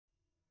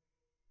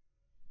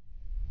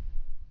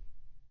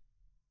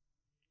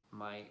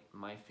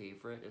my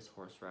favorite is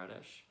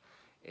horseradish.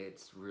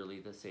 It's really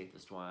the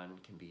safest one,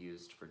 can be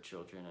used for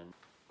children, and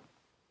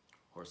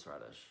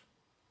horseradish,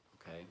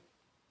 okay?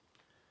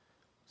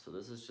 So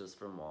this is just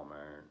from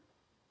Walmart.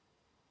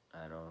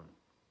 I don't,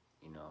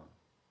 you know,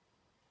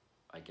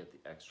 I get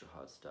the extra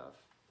hot stuff.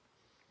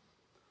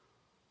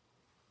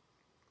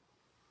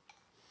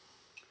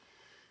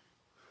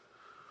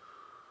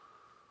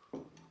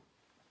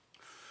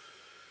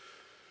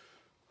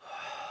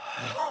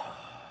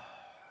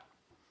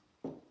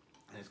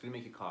 And it's gonna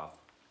make you cough.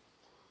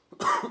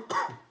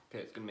 Okay,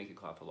 it's gonna make you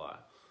cough a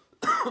lot.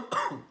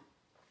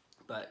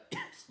 But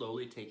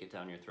slowly take it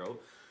down your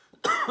throat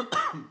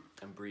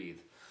and breathe.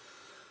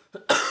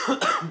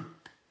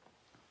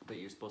 But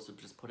you're supposed to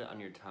just put it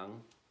on your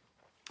tongue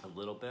a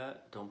little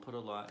bit. Don't put a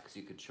lot because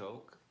you could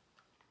choke.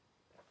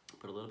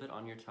 Put a little bit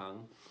on your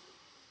tongue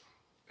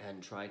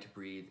and try to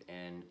breathe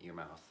in your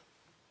mouth.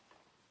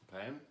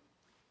 Okay?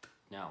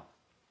 Now,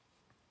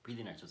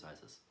 breathing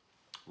exercises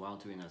while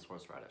doing this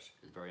horseradish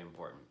is very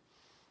important.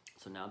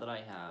 So now that I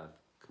have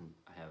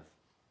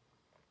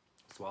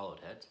swallowed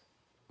it,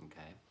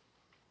 okay?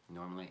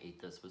 Normally I eat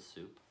this with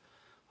soup,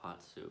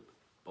 hot soup.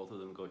 Both of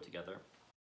them go together.